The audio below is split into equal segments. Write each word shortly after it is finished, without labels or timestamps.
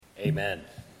Amen.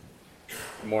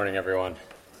 Good morning, everyone.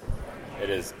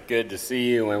 It is good to see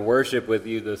you and worship with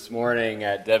you this morning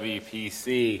at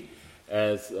WPC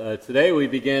as today we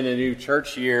begin a new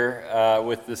church year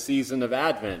with the season of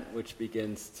Advent, which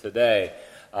begins today.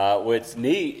 What's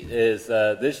neat is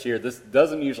this year, this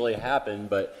doesn't usually happen,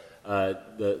 but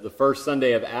the first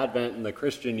Sunday of Advent in the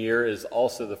Christian year is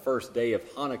also the first day of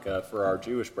Hanukkah for our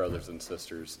Jewish brothers and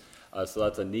sisters. So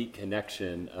that's a neat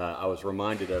connection I was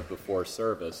reminded of before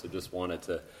service. So just wanted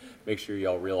to make sure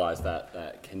y'all realize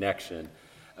that connection.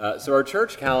 So our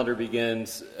church calendar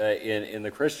begins in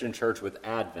the Christian church with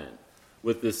Advent,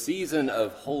 with the season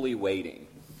of holy waiting.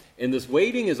 And this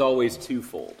waiting is always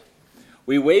twofold.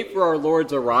 We wait for our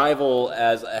Lord's arrival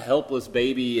as a helpless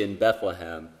baby in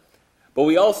Bethlehem, but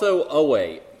we also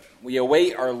await. We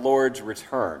await our Lord's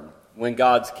return when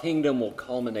God's kingdom will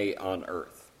culminate on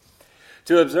earth.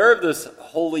 To observe this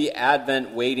holy Advent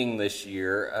waiting this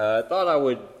year, I thought I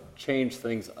would change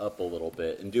things up a little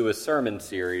bit and do a sermon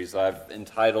series I've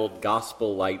entitled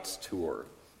Gospel Lights Tour.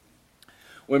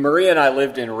 When Maria and I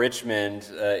lived in Richmond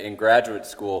in graduate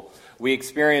school, we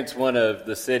experienced one of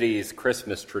the city's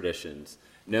Christmas traditions,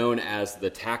 known as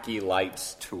the Tacky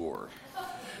Lights Tour.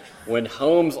 When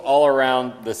homes all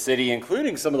around the city,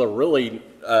 including some of the really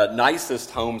nicest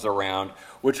homes around,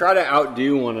 would try to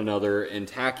outdo one another in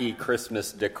tacky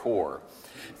Christmas decor.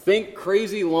 Think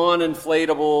crazy lawn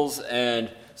inflatables and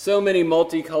so many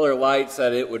multicolored lights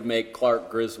that it would make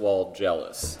Clark Griswold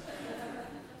jealous.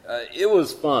 It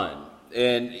was fun,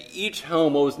 and each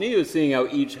home, what was neat was seeing how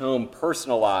each home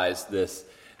personalized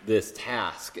this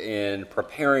task in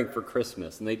preparing for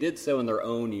Christmas, and they did so in their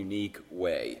own unique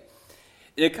way.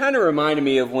 It kind of reminded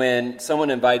me of when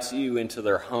someone invites you into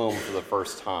their home for the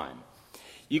first time.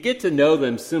 You get to know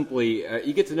them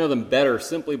better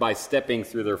simply by stepping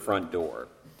through their front door.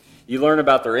 You learn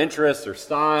about their interests, their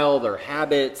style, their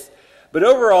habits, but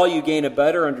overall you gain a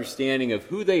better understanding of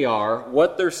who they are,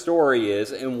 what their story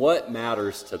is, and what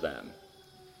matters to them.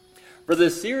 For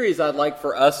this series, I'd like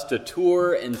for us to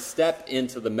tour and step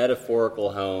into the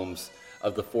metaphorical homes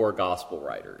of the four gospel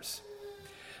writers.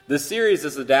 This series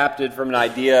is adapted from an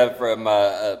idea from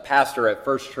a pastor at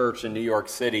First Church in New York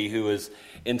City who was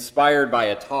inspired by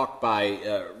a talk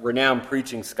by renowned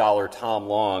preaching scholar Tom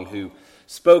Long, who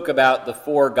spoke about the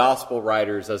four gospel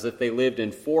writers as if they lived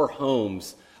in four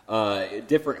homes,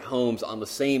 different homes on the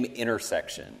same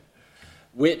intersection.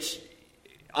 Which,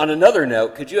 on another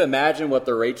note, could you imagine what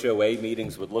their HOA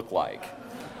meetings would look like?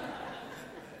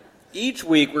 Each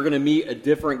week, we're going to meet a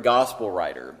different gospel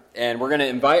writer, and we're going to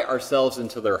invite ourselves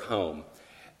into their home.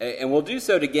 And we'll do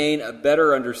so to gain a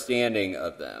better understanding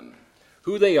of them,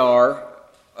 who they are,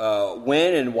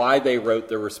 when and why they wrote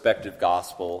their respective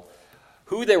gospel,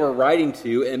 who they were writing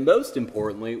to, and most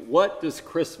importantly, what does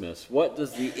Christmas, what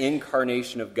does the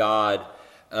incarnation of God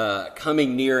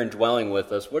coming near and dwelling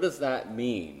with us, what does that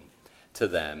mean to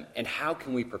them, and how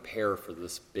can we prepare for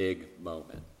this big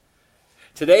moment?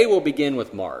 Today we'll begin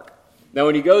with Mark. Now,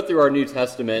 when you go through our New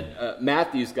Testament,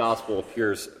 Matthew's gospel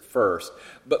appears first,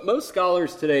 but most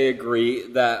scholars today agree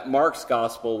that Mark's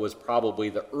gospel was probably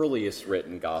the earliest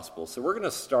written gospel, so we're going to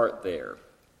start there.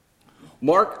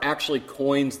 Mark actually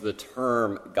coins the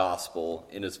term gospel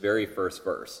in his very first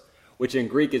verse, which in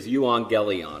Greek is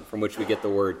euangelion, from which we get the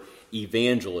word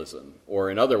evangelism,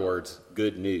 or in other words,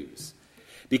 good news.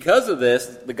 Because of this,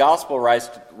 the gospel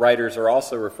writers are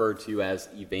also referred to as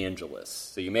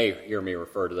evangelists. So you may hear me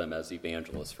refer to them as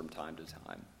evangelists from time to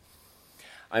time.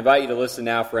 I invite you to listen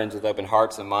now, friends, with open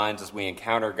hearts and minds as we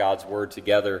encounter God's word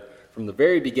together from the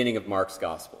very beginning of Mark's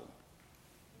gospel.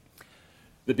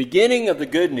 The beginning of the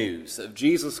good news of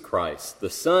Jesus Christ, the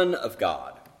Son of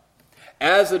God.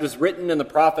 As it is written in the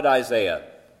prophet Isaiah,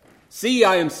 "See,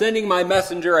 I am sending my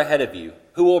messenger ahead of you,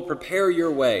 who will prepare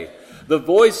your way. The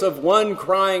voice of one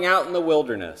crying out in the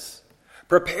wilderness,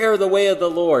 prepare the way of the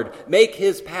Lord, make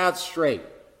his path straight."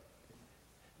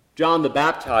 John the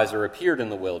Baptizer appeared in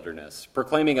the wilderness,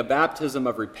 proclaiming a baptism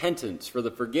of repentance for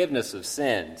the forgiveness of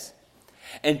sins.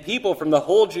 And people from the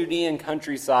whole Judean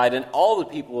countryside and all the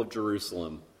people of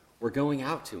Jerusalem were going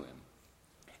out to him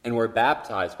and were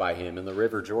baptized by him in the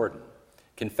river Jordan,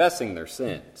 confessing their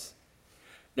sins.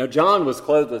 Now John was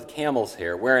clothed with camel's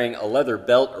hair, wearing a leather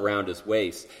belt around his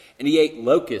waist, and he ate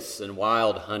locusts and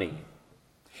wild honey.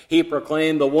 He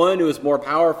proclaimed, "The one who is more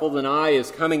powerful than I is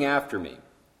coming after me.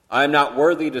 I am not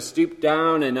worthy to stoop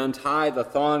down and untie the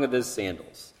thong of his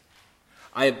sandals.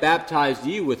 I have baptized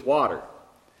you with water,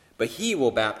 but he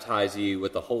will baptize you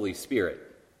with the Holy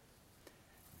Spirit."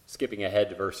 Skipping ahead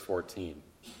to verse 14.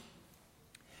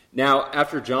 Now,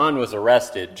 after John was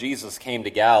arrested, Jesus came to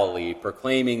Galilee,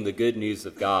 proclaiming the good news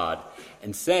of God,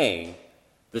 and saying,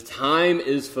 The time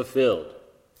is fulfilled,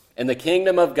 and the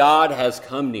kingdom of God has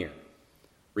come near.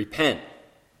 Repent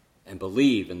and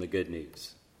believe in the good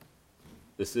news.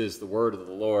 This is the word of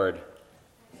the Lord.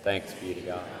 Thanks be to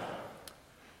God.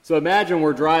 So imagine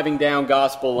we're driving down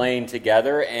Gospel Lane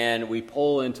together, and we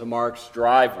pull into Mark's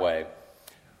driveway.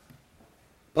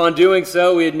 Upon doing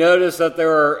so, we had noticed that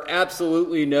there are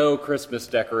absolutely no Christmas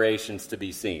decorations to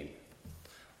be seen.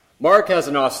 Mark has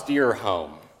an austere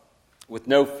home with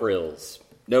no frills,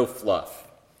 no fluff.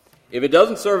 If it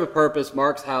doesn't serve a purpose,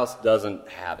 Mark's house doesn't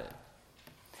have it.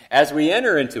 As we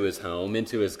enter into his home,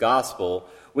 into his gospel,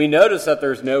 we notice that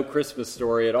there's no Christmas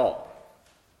story at all.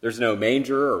 There's no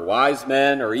manger or wise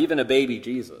men or even a baby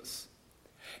Jesus.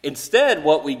 Instead,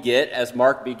 what we get as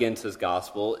Mark begins his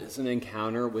gospel is an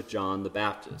encounter with John the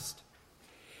Baptist.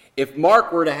 If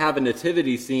Mark were to have a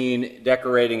nativity scene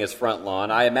decorating his front lawn,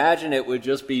 I imagine it would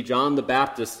just be John the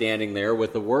Baptist standing there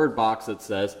with a word box that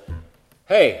says,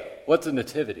 "Hey, what's a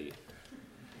nativity?"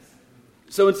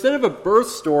 So instead of a birth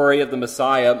story of the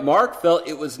Messiah, Mark felt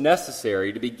it was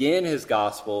necessary to begin his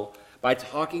gospel by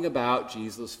talking about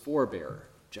Jesus' forebearer,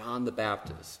 John the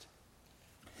Baptist.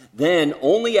 Then,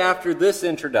 only after this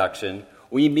introduction,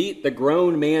 we meet the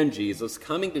grown man Jesus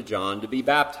coming to John to be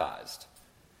baptized.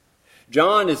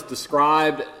 John is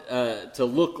described to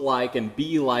look like and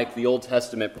be like the Old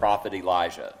Testament prophet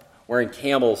Elijah, wearing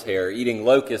camel's hair, eating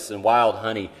locusts and wild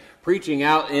honey, preaching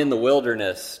out in the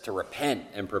wilderness to repent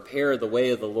and prepare the way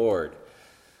of the Lord.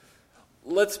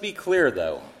 Let's be clear,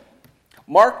 though.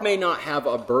 Mark may not have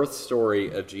a birth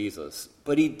story of Jesus,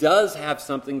 but he does have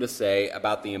something to say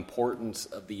about the importance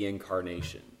of the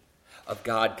incarnation, of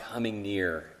God coming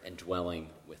near and dwelling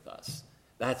with us.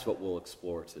 That's what we'll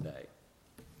explore today.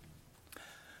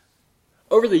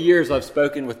 Over the years, I've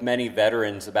spoken with many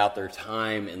veterans about their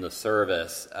time in the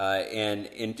service, and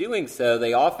in doing so,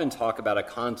 they often talk about a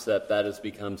concept that has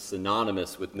become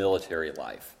synonymous with military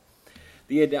life.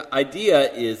 The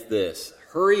idea is this: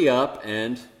 hurry up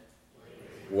and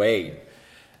wait.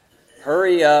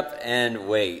 Hurry up and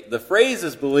wait. The phrase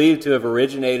is believed to have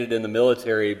originated in the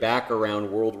military back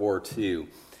around World War II.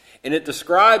 And it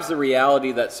describes the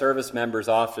reality that service members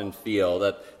often feel,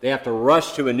 that they have to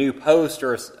rush to a new post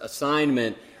or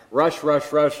assignment, rush,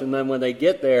 and then when they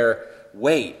get there,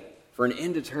 wait for an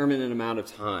indeterminate amount of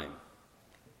time.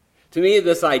 To me,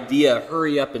 this idea,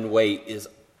 hurry up and wait, is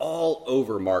all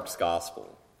over Mark's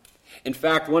gospel. In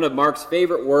fact, one of Mark's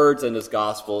favorite words in his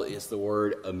gospel is the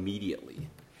word immediately.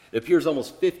 It appears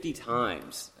almost 50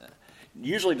 times,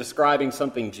 usually describing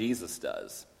something Jesus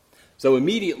does. So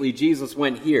immediately Jesus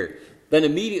went here. Then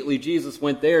immediately Jesus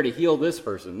went there to heal this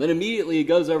person. Then immediately he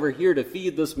goes over here to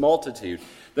feed this multitude.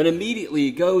 Then immediately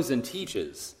he goes and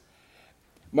teaches.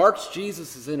 Mark's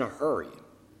Jesus is in a hurry.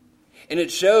 And it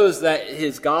shows that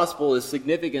his gospel is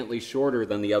significantly shorter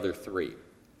than the other three.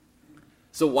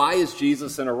 So why is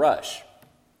Jesus in a rush?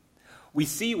 We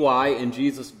see why in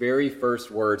Jesus' very first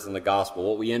words in the gospel,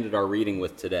 what we ended our reading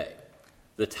with today.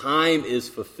 The time is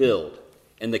fulfilled,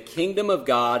 and the kingdom of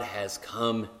God has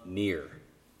come near.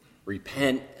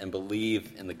 Repent and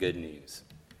believe in the good news.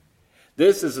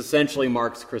 This is essentially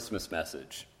Mark's Christmas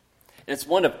message. And it's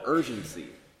one of urgency.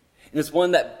 And it's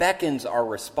one that beckons our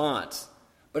response.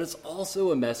 But it's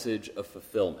also a message of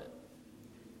fulfillment.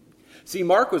 See,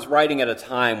 Mark was writing at a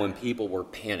time when people were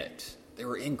panicked. They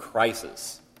were in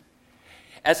crisis.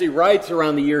 As he writes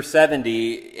around the year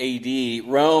 70 AD,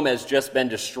 Rome just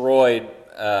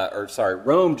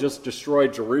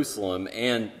destroyed Jerusalem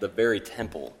and the very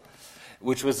temple,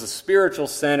 which was the spiritual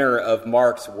center of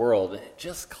Mark's world. It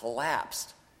just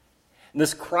collapsed. And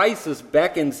this crisis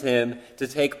beckons him to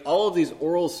take all of these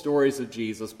oral stories of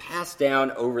Jesus passed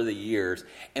down over the years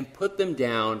and put them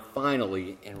down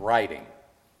finally in writing.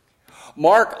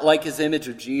 Mark, like his image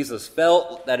of Jesus,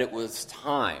 felt that it was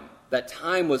time. That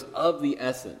time was of the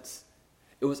essence.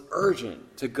 It was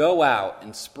urgent to go out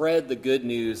and spread the good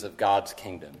news of God's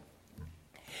kingdom.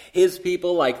 His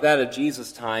people, like that of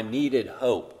Jesus' time, needed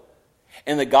hope.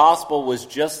 And the gospel was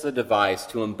just the device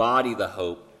to embody the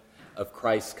hope of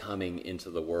Christ's coming into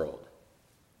the world.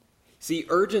 See,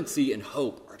 urgency and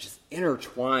hope are just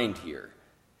intertwined here.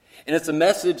 And it's a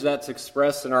message that's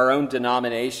expressed in our own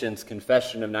denomination's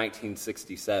Confession of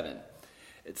 1967.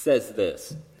 It says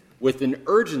this: with an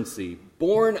urgency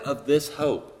born of this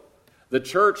hope, the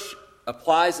church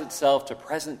applies itself to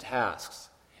present tasks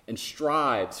and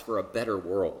strives for a better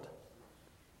world.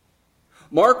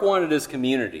 Mark wanted his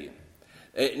community,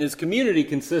 and his community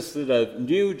consisted of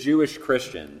new Jewish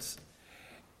Christians.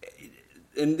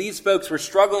 And these folks were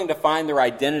struggling to find their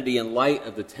identity in light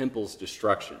of the temple's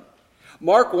destruction.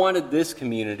 Mark wanted this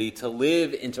community to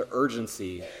live into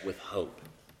urgency with hope.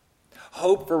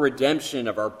 hope for redemption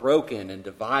of our broken and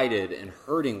divided and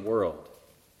hurting world.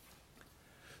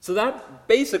 So that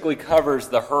basically covers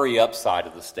the hurry up side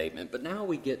of the statement, but now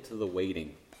we get to the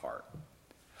waiting part.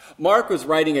 Mark was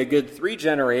writing a good 3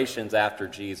 generations after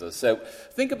Jesus, so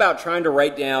think about trying to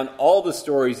write down all the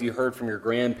stories you heard from your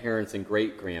grandparents and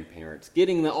great-grandparents,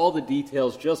 getting all the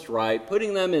details just right,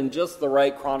 putting them in just the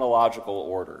right chronological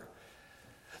order.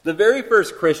 The very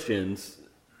first Christians,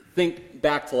 think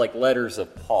back to like letters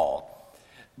of Paul,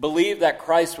 believed that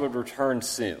Christ would return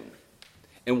soon.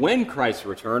 And when Christ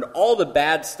returned, all the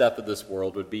bad stuff of this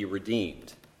world would be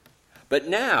redeemed. But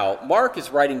now, Mark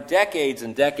is writing decades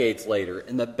and decades later,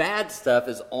 and the bad stuff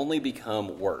has only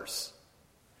become worse.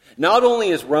 Not only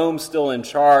is Rome still in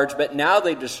charge, but now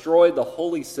they destroyed the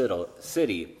holy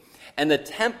city and the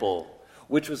temple,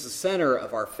 which was the center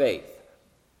of our faith.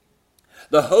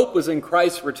 The hope was in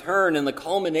Christ's return and the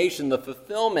culmination, the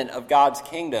fulfillment of God's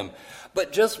kingdom.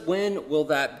 But just when will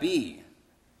that be?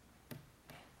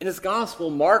 In his gospel,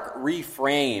 Mark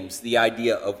reframes the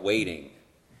idea of waiting,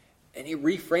 and he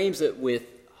reframes it with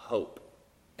hope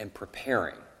and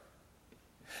preparing.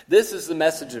 This is the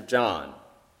message of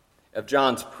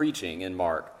John's preaching in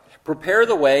Mark. Prepare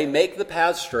the way, make the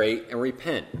path straight, and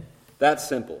repent. That's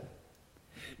simple.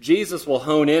 Jesus will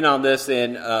hone in on this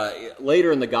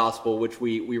later in the gospel, which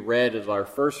we read as our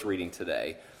first reading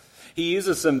today. He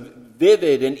uses some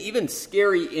vivid and even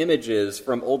scary images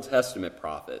from Old Testament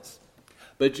prophets.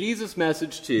 But Jesus'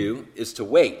 message, too, is to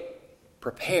wait,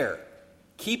 prepare,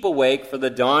 keep awake for the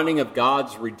dawning of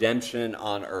God's redemption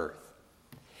on earth.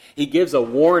 He gives a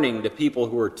warning to people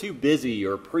who are too busy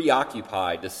or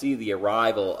preoccupied to see the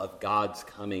arrival of God's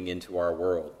coming into our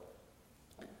world.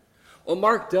 What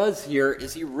Mark does here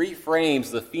is he reframes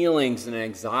the feelings and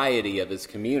anxiety of his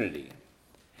community.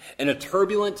 In a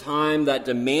turbulent time that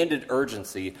demanded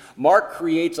urgency, Mark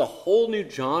creates a whole new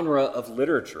genre of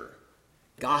literature,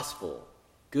 gospel,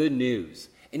 good news,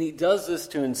 and he does this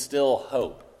to instill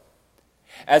hope.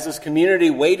 As his community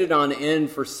waited on end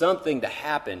for something to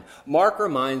happen, Mark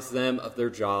reminds them of their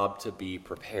job to be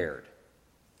prepared.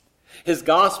 His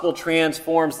gospel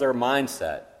transforms their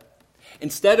mindset.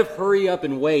 Instead of hurry up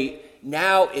and wait,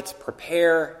 now it's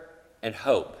prepare and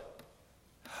hope.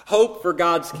 Hope for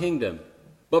God's kingdom,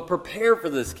 but prepare for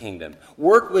this kingdom.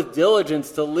 Work with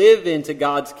diligence to live into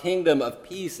God's kingdom of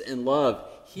peace and love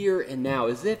here and now,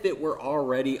 as if it were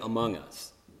already among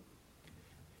us.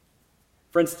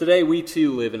 Friends, today we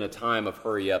too live in a time of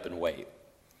hurry up and wait.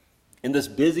 In this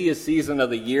busiest season of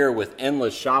the year with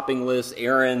endless shopping lists,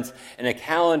 errands, and a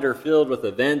calendar filled with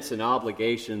events and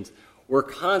obligations, we're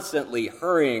constantly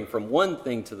hurrying from one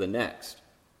thing to the next.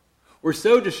 We're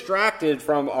so distracted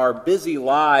from our busy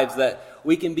lives that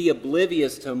we can be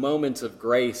oblivious to moments of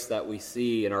grace that we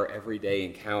see in our everyday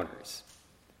encounters.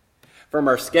 From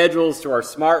our schedules to our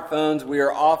smartphones, we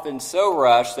are often so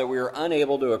rushed that we are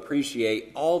unable to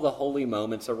appreciate all the holy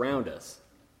moments around us.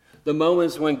 The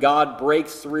moments when God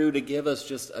breaks through to give us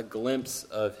just a glimpse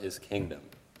of his kingdom.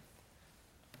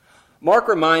 Mark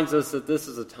reminds us that this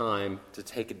is a time to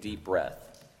take a deep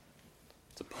breath,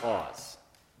 to pause,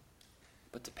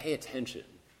 but to pay attention.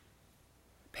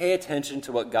 Pay attention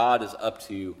to what God is up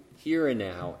to here and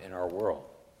now in our world.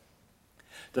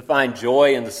 To find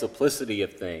joy in the simplicity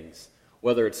of things,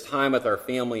 whether it's time with our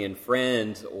family and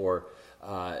friends or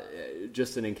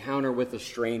just an encounter with a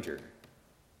stranger.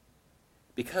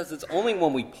 Because it's only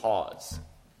when we pause,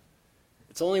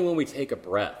 it's only when we take a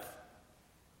breath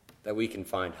that we can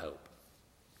find hope.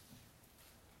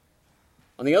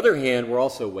 On the other hand, we're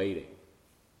also waiting.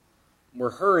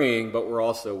 We're hurrying, but we're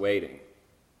also waiting.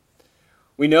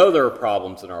 We know there are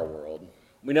problems in our world.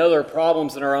 We know there are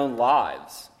problems in our own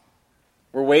lives.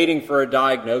 We're waiting for a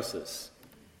diagnosis.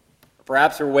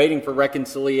 Perhaps we're waiting for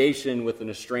reconciliation with an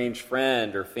estranged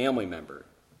friend or family member.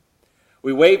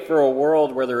 We wait for a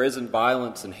world where there isn't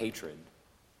violence and hatred,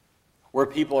 where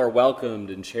people are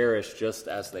welcomed and cherished just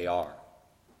as they are.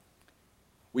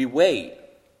 We wait,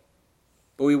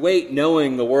 but we wait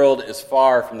knowing the world is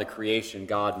far from the creation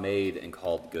God made and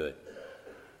called good.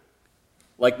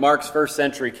 Like Mark's first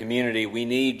century community, we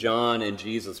need John and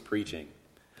Jesus preaching,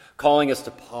 calling us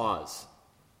to pause,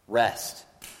 rest,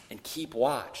 and keep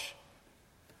watch.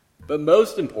 But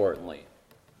most importantly,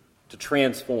 to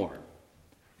transform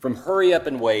from hurry up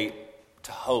and wait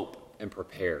to hope and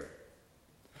prepare.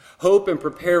 Hope and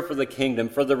prepare for the kingdom,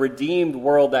 for the redeemed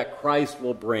world that Christ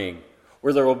will bring,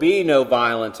 where there will be no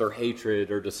violence or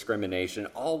hatred or discrimination.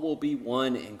 All will be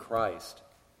one in Christ.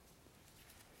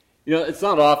 You know, it's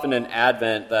not often in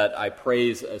Advent that I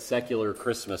praise a secular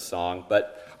Christmas song,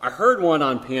 but I heard one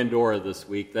on Pandora this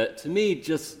week that to me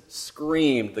just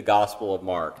screamed the Gospel of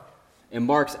Mark. in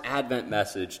Mark's Advent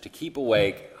message to keep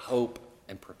awake, hope,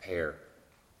 and prepare.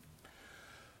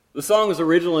 The song was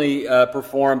originally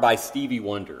performed by Stevie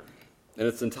Wonder, and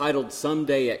it's entitled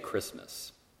Someday at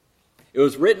Christmas. It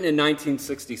was written in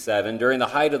 1967 during the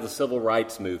height of the Civil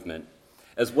Rights Movement,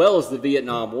 as well as the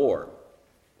Vietnam War.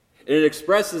 And it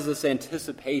expresses this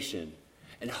anticipation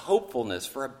and hopefulness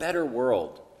for a better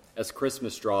world as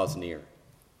Christmas draws near.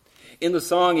 In the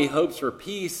song, he hopes for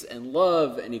peace and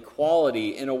love and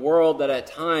equality in a world that at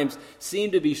times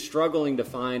seemed to be struggling to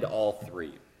find all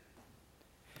three.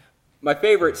 My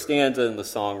favorite stanza in the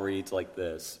song reads like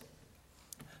this: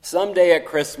 "Someday at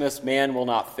Christmas man will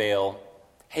not fail,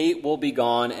 hate will be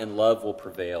gone and love will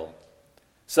prevail.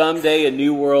 Someday a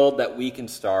new world that we can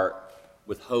start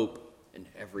with hope in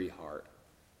every heart."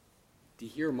 Do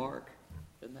you hear Mark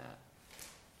in that?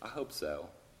 I hope so.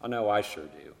 I know I sure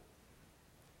do.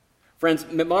 Friends,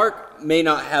 Mark may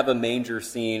not have a manger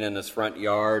scene in his front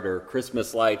yard or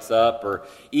Christmas lights up or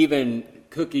even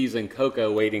cookies and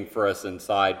cocoa waiting for us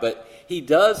inside, but he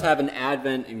does have an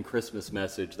Advent and Christmas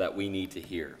message that we need to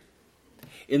hear.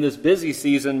 In this busy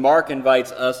season, Mark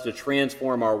invites us to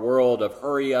transform our world of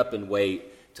hurry up and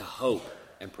wait to hope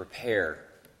and prepare.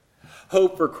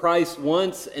 Hope for Christ's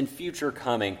once and future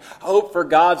coming. Hope for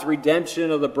God's redemption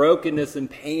of the brokenness and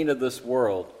pain of this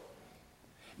world.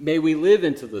 May we live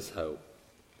into this hope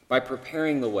by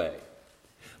preparing the way,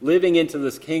 living into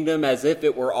this kingdom as if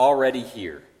it were already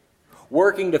here,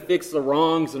 working to fix the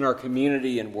wrongs in our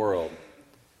community and world,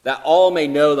 that all may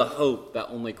know the hope that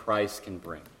only Christ can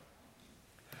bring.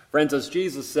 Friends, as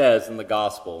Jesus says in the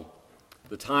gospel,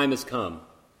 the time has come,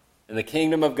 and the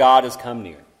kingdom of God has come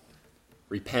near.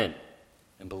 Repent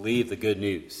and believe the good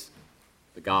news,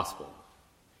 the gospel.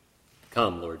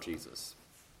 Come, Lord Jesus.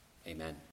 Amen.